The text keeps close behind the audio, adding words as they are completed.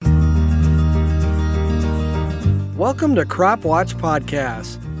Welcome to Crop Watch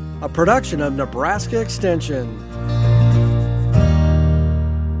Podcast, a production of Nebraska Extension.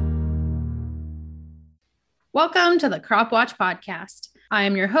 Welcome to the Crop Watch Podcast. I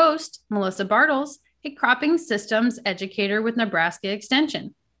am your host, Melissa Bartles, a cropping systems educator with Nebraska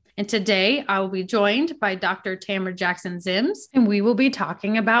Extension. And today I will be joined by Dr. Tamara Jackson-Zims, and we will be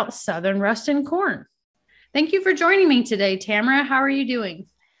talking about southern rust in corn. Thank you for joining me today, Tamara. How are you doing?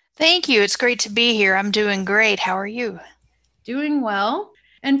 Thank you. It's great to be here. I'm doing great. How are you? Doing well.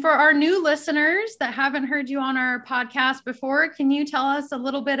 And for our new listeners that haven't heard you on our podcast before, can you tell us a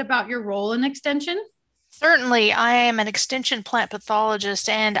little bit about your role in Extension? Certainly. I am an extension plant pathologist,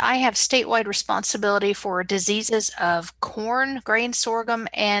 and I have statewide responsibility for diseases of corn, grain sorghum,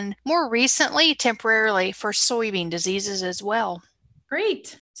 and more recently, temporarily, for soybean diseases as well.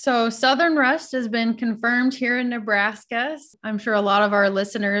 Great. So southern rust has been confirmed here in Nebraska. I'm sure a lot of our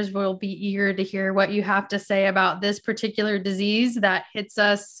listeners will be eager to hear what you have to say about this particular disease that hits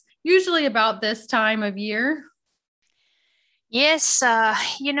us usually about this time of year. Yes,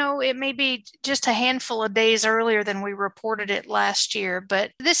 it may be just a handful of days earlier than we reported it last year, but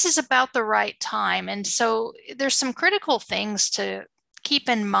this is about the right time. And so there's some critical things to keep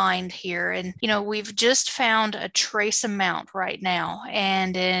in mind here. And, we've just found a trace amount right now.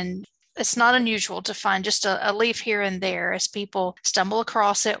 And it's not unusual to find just a leaf here and there as people stumble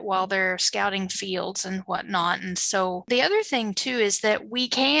across it while they're scouting fields and whatnot. And so the other thing too is that we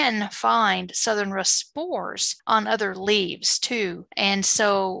can find southern rust spores on other leaves too. And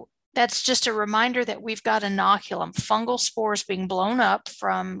so that's just a reminder that we've got inoculum, fungal spores being blown up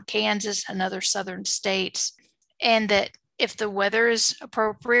from Kansas and other southern states. And that if the weather is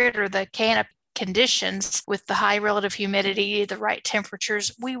appropriate or the conditions with the high relative humidity, the right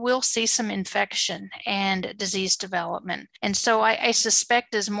temperatures, we will see some infection and disease development. And so I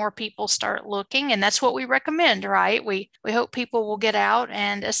suspect as more people start looking, and that's what we recommend, right? We hope people will get out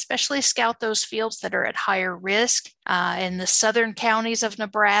and especially scout those fields that are at higher risk in the southern counties of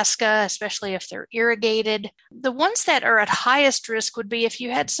Nebraska, especially if they're irrigated. The ones that are at highest risk would be if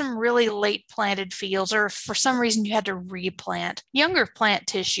you had some really late planted fields or if for some reason you had to replant. Younger plant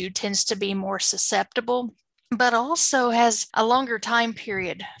tissue tends to be more susceptible, but also has a longer time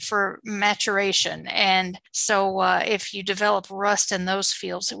period for maturation. And so if you develop rust in those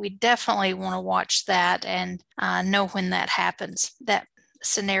fields, we definitely want to watch that and know when that happens. That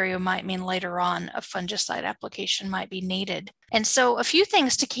scenario might mean later on a fungicide application might be needed. And so a few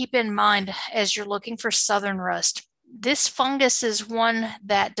things to keep in mind as you're looking for southern rust. This fungus is one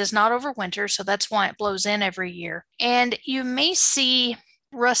that does not overwinter, so that's why it blows in every year. And you may see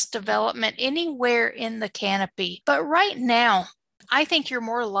rust development anywhere in the canopy, but right now, I think you're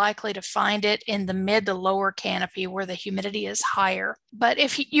more likely to find it in the mid to lower canopy where the humidity is higher. But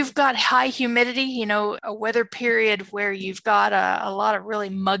if you've got high humidity, a weather period where you've got a lot of really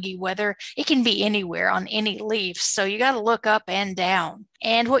muggy weather, it can be anywhere on any leaf. So you got to look up and down.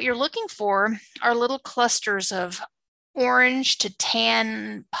 And what you're looking for are little clusters of orange to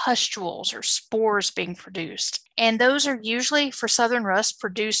tan pustules or spores being produced. And those are usually for southern rust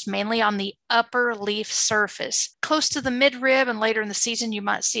produced mainly on the upper leaf surface. Close to the midrib and later in the season, you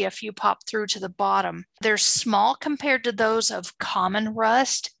might see a few pop through to the bottom. They're small compared to those of common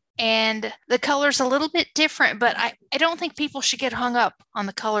rust. And the color's a little bit different, but I don't think people should get hung up on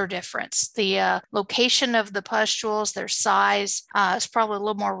the color difference. The location of the pustules, their size is probably a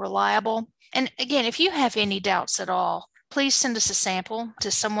little more reliable. And again, if you have any doubts at all, please send us a sample to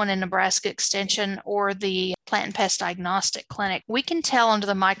someone in Nebraska Extension or the Plant and Pest Diagnostic Clinic. We can tell under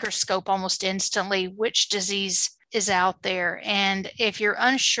the microscope almost instantly which disease is out there. And if you're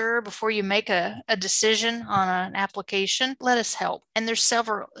unsure before you make a decision on an application, let us help. And there's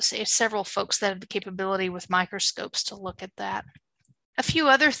several folks that have the capability with microscopes to look at that. A few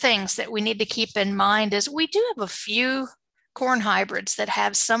other things that we need to keep in mind is we do have a few corn hybrids that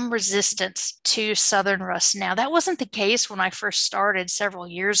have some resistance to southern rust now. That wasn't the case when I first started several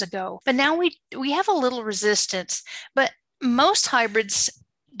years ago, but now we have a little resistance, but most hybrids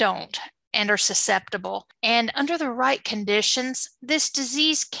don't and are susceptible. And under the right conditions, this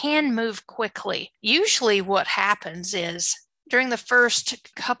disease can move quickly. Usually what happens is during the first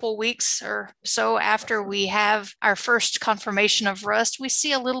couple weeks or so after we have our first confirmation of rust, we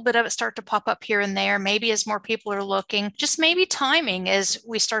see a little bit of it start to pop up here and there, maybe as more people are looking, just maybe timing as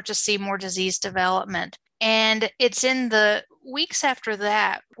we start to see more disease development. And it's in the weeks after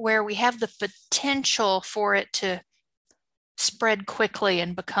that where we have the potential for it to spread quickly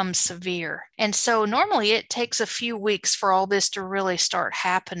and become severe. And so normally it takes a few weeks for all this to really start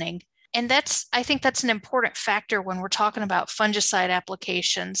happening. And I think that's an important factor when we're talking about fungicide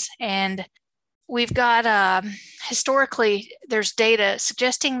applications. And we've got historically, there's data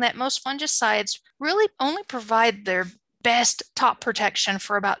suggesting that most fungicides really only provide their best top protection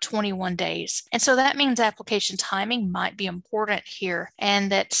for about 21 days. And so that means application timing might be important here,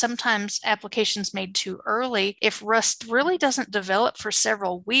 and that sometimes applications made too early, if rust really doesn't develop for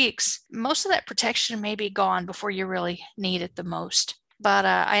several weeks, most of that protection may be gone before you really need it the most. But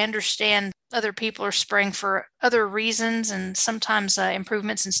I understand other people are spraying for other reasons, and sometimes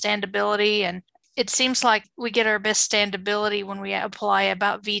improvements in standability. And it seems like we get our best standability when we apply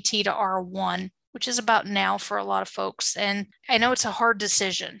about VT to R1, which is about now for a lot of folks. And I know it's a hard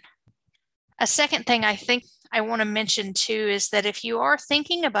decision. A second thing I think I want to mention too is that if you are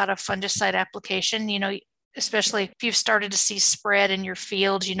thinking about a fungicide application, especially if you've started to see spread in your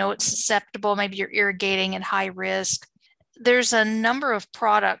field, it's susceptible, maybe you're irrigating at high risk. There's a number of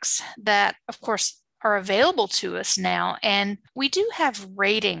products that, of course, are available to us now. And we do have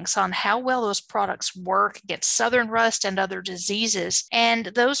ratings on how well those products work against southern rust and other diseases. And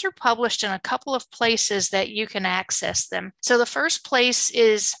those are published in a couple of places that you can access them. So the first place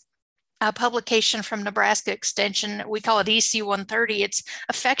is a publication from Nebraska Extension. We call it EC 130. It's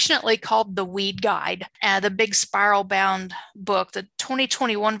affectionately called the Weed Guide, the big spiral bound book. The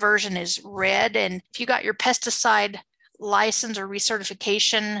 2021 version is red. And if you got your pesticide license or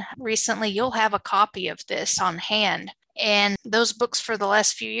recertification recently, you'll have a copy of this on hand. And those books for the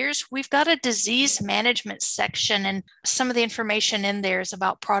last few years, we've got a disease management section, and some of the information in there is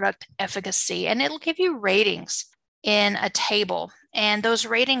about product efficacy, and it'll give you ratings in a table. And those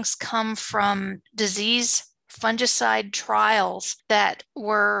ratings come from disease fungicide trials that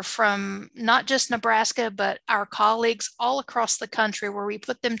were from not just Nebraska, but our colleagues all across the country, where we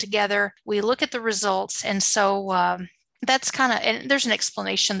put them together. We look at the results. And so that's and there's an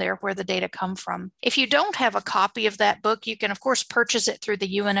explanation there where the data come from. If you don't have a copy of that book, you can, of course, purchase it through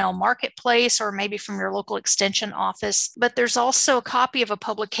the UNL Marketplace or maybe from your local extension office. But there's also a copy of a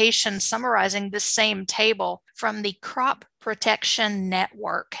publication summarizing this same table from the Crop Protection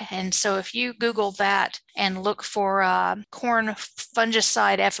Network. And so if you Google that and look for corn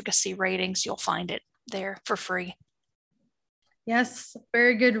fungicide efficacy ratings, you'll find it there for free. Yes,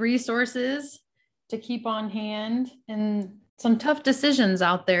 very good resources to keep on hand, and some tough decisions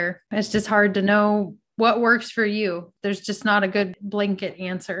out there. It's just hard to know what works for you. There's just not a good blanket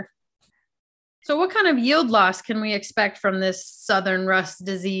answer. So what kind of yield loss can we expect from this southern rust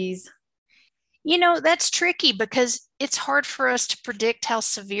disease? That's tricky because it's hard for us to predict how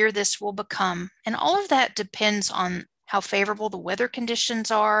severe this will become. And all of that depends on how favorable the weather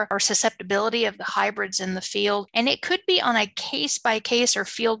conditions are, or susceptibility of the hybrids in the field. And it could be on a case-by-case or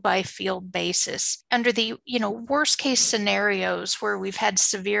field-by-field basis. Under the worst-case scenarios where we've had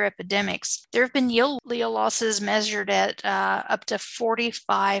severe epidemics, there have been yield losses measured at up to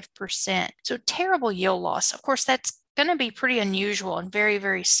 45%. So terrible yield loss. Of course, that's going to be pretty unusual and very,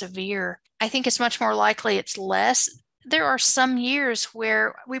 very severe. I think it's much more likely it's less. There are some years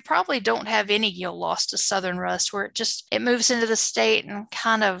where we probably don't have any yield loss to southern rust, where it moves into the state and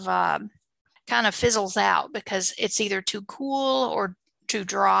kind of fizzles out because it's either too cool or too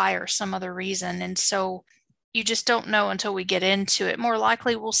dry or some other reason. And so you just don't know until we get into it. More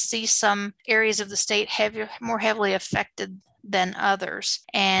likely we'll see some areas of the state more heavily affected than others.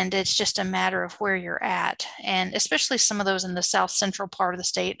 And it's just a matter of where you're at. And especially some of those in the south central part of the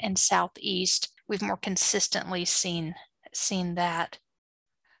state and southeast, we've more consistently seen that.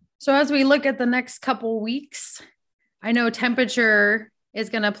 So as we look at the next couple weeks, I know temperature is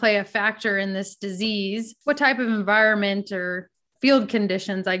going to play a factor in this disease. What type of environment or field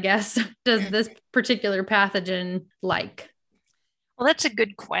conditions, I guess, does this particular pathogen like? Well, that's a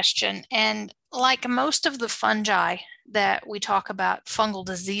good question. And like most of the fungi that we talk about, fungal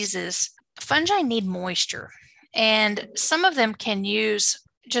diseases, fungi need moisture. And some of them can use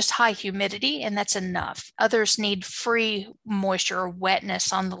just high humidity, and that's enough. Others need free moisture or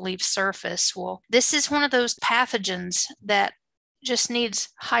wetness on the leaf surface. Well, this is one of those pathogens that just needs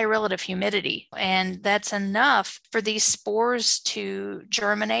high relative humidity, and that's enough for these spores to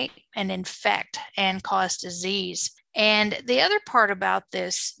germinate and infect and cause disease. And the other part about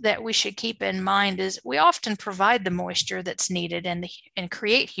this that we should keep in mind is we often provide the moisture that's needed and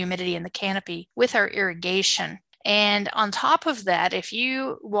create humidity in the canopy with our irrigation. And on top of that, if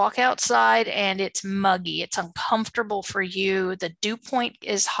you walk outside and it's muggy, it's uncomfortable for you, the dew point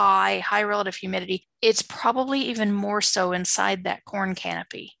is high relative humidity, it's probably even more so inside that corn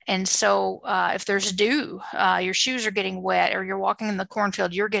canopy. And so if there's dew, your shoes are getting wet, or you're walking in the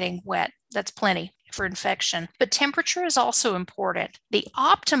cornfield, you're getting wet, that's plenty for infection. But temperature is also important. The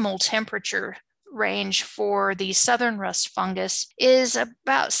optimal temperature range for the southern rust fungus is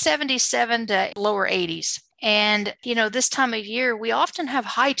about 77 to lower 80s. And, this time of year, we often have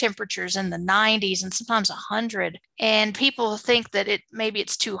high temperatures in the 90s and sometimes 100. And people think that maybe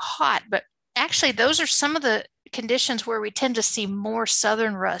it's too hot, but actually those are some of the conditions where we tend to see more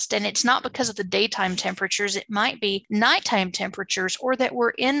southern rust. And it's not because of the daytime temperatures. It might be nighttime temperatures, or that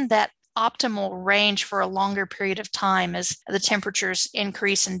we're in that optimal range for a longer period of time as the temperatures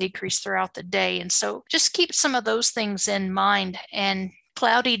increase and decrease throughout the day. And so just keep some of those things in mind. And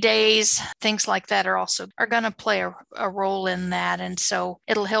cloudy days, things like that are going to play a role in that. And so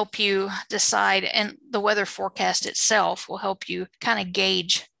it'll help you decide, and the weather forecast itself will help you kind of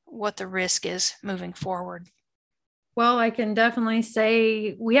gauge what the risk is moving forward. Well, I can definitely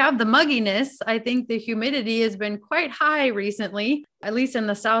say we have the mugginess. I think the humidity has been quite high recently, at least in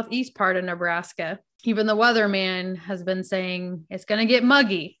the southeast part of Nebraska. Even the weatherman has been saying it's going to get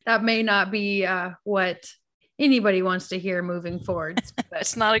muggy. That may not be what anybody wants to hear moving forward. But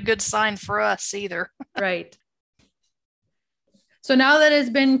it's not a good sign for us either. Right. So now that it's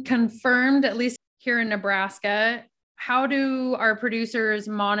been confirmed, at least here in Nebraska, how do our producers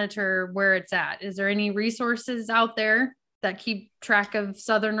monitor where it's at? Is there any resources out there that keep track of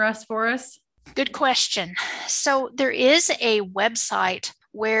southern rust for us? Good question. So there is a website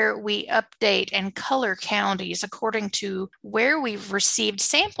where we update and color counties according to where we've received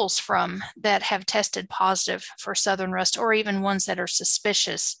samples from that have tested positive for southern rust, or even ones that are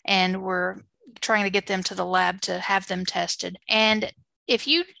suspicious, and we're trying to get them to the lab to have them tested. And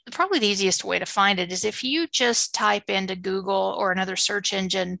probably the easiest way to find it is if you just type into Google or another search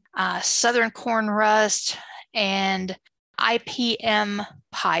engine, southern corn rust and IPM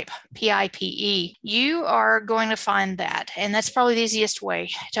pipe, PIPE, you are going to find that. And that's probably the easiest way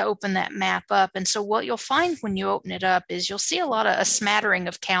to open that map up. And so what you'll find when you open it up is you'll see a smattering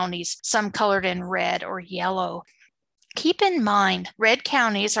of counties, some colored in red or yellow. Keep in mind, red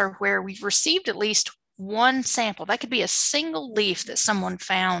counties are where we've received at least one sample. That could be a single leaf that someone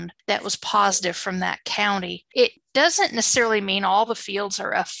found that was positive from that county. It doesn't necessarily mean all the fields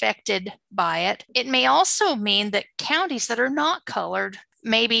are affected by it. It may also mean that counties that are not colored,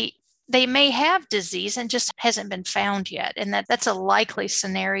 maybe they may have disease and just hasn't been found yet. And that's a likely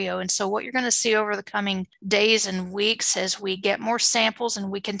scenario. And so what you're going to see over the coming days and weeks as we get more samples and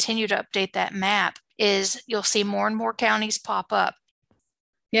we continue to update that map is you'll see more and more counties pop up.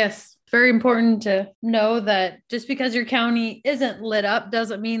 Yes. Very important to know that just because your county isn't lit up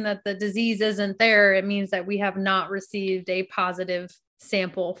doesn't mean that the disease isn't there. It means that we have not received a positive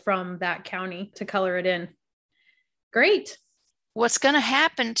sample from that county to color it in. Great. What's going to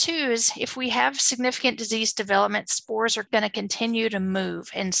happen too is if we have significant disease development, spores are going to continue to move.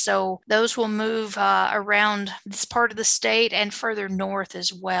 And so those will move around this part of the state and further north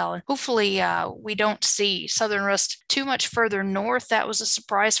as well. And hopefully we don't see southern rust too much further north. That was a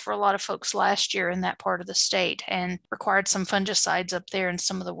surprise for a lot of folks last year in that part of the state and required some fungicides up there in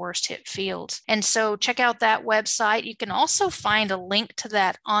some of the worst hit fields. And so check out that website. You can also find a link to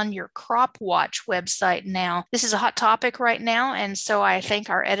that on your Crop Watch website now. This is a hot topic right now. And so I thank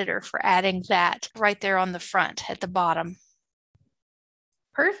our editor for adding that right there on the front at the bottom.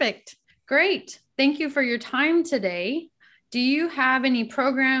 Perfect. Great. Thank you for your time today. Do you have any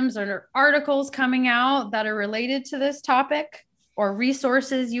programs or articles coming out that are related to this topic or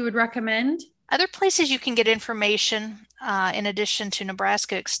resources you would recommend? Other places you can get information in addition to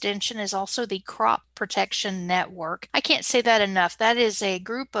Nebraska Extension is also the Crop Protection Network. I can't say that enough. That is a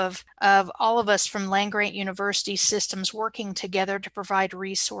group of all of us from land-grant university systems working together to provide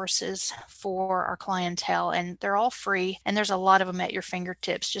resources for our clientele, and they're all free, and there's a lot of them at your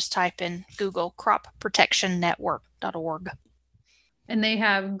fingertips. Just type in Google cropprotectionnetwork.org. And they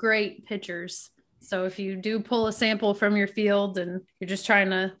have great pictures. So if you do pull a sample from your field and you're just trying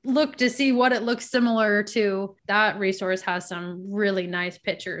to look to see what it looks similar to, that resource has some really nice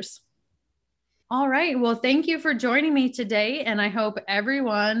pictures. All right. Well, thank you for joining me today. And I hope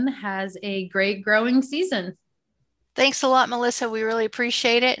everyone has a great growing season. Thanks a lot, Melissa. We really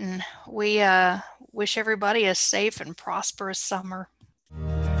appreciate it. And we wish everybody a safe and prosperous summer.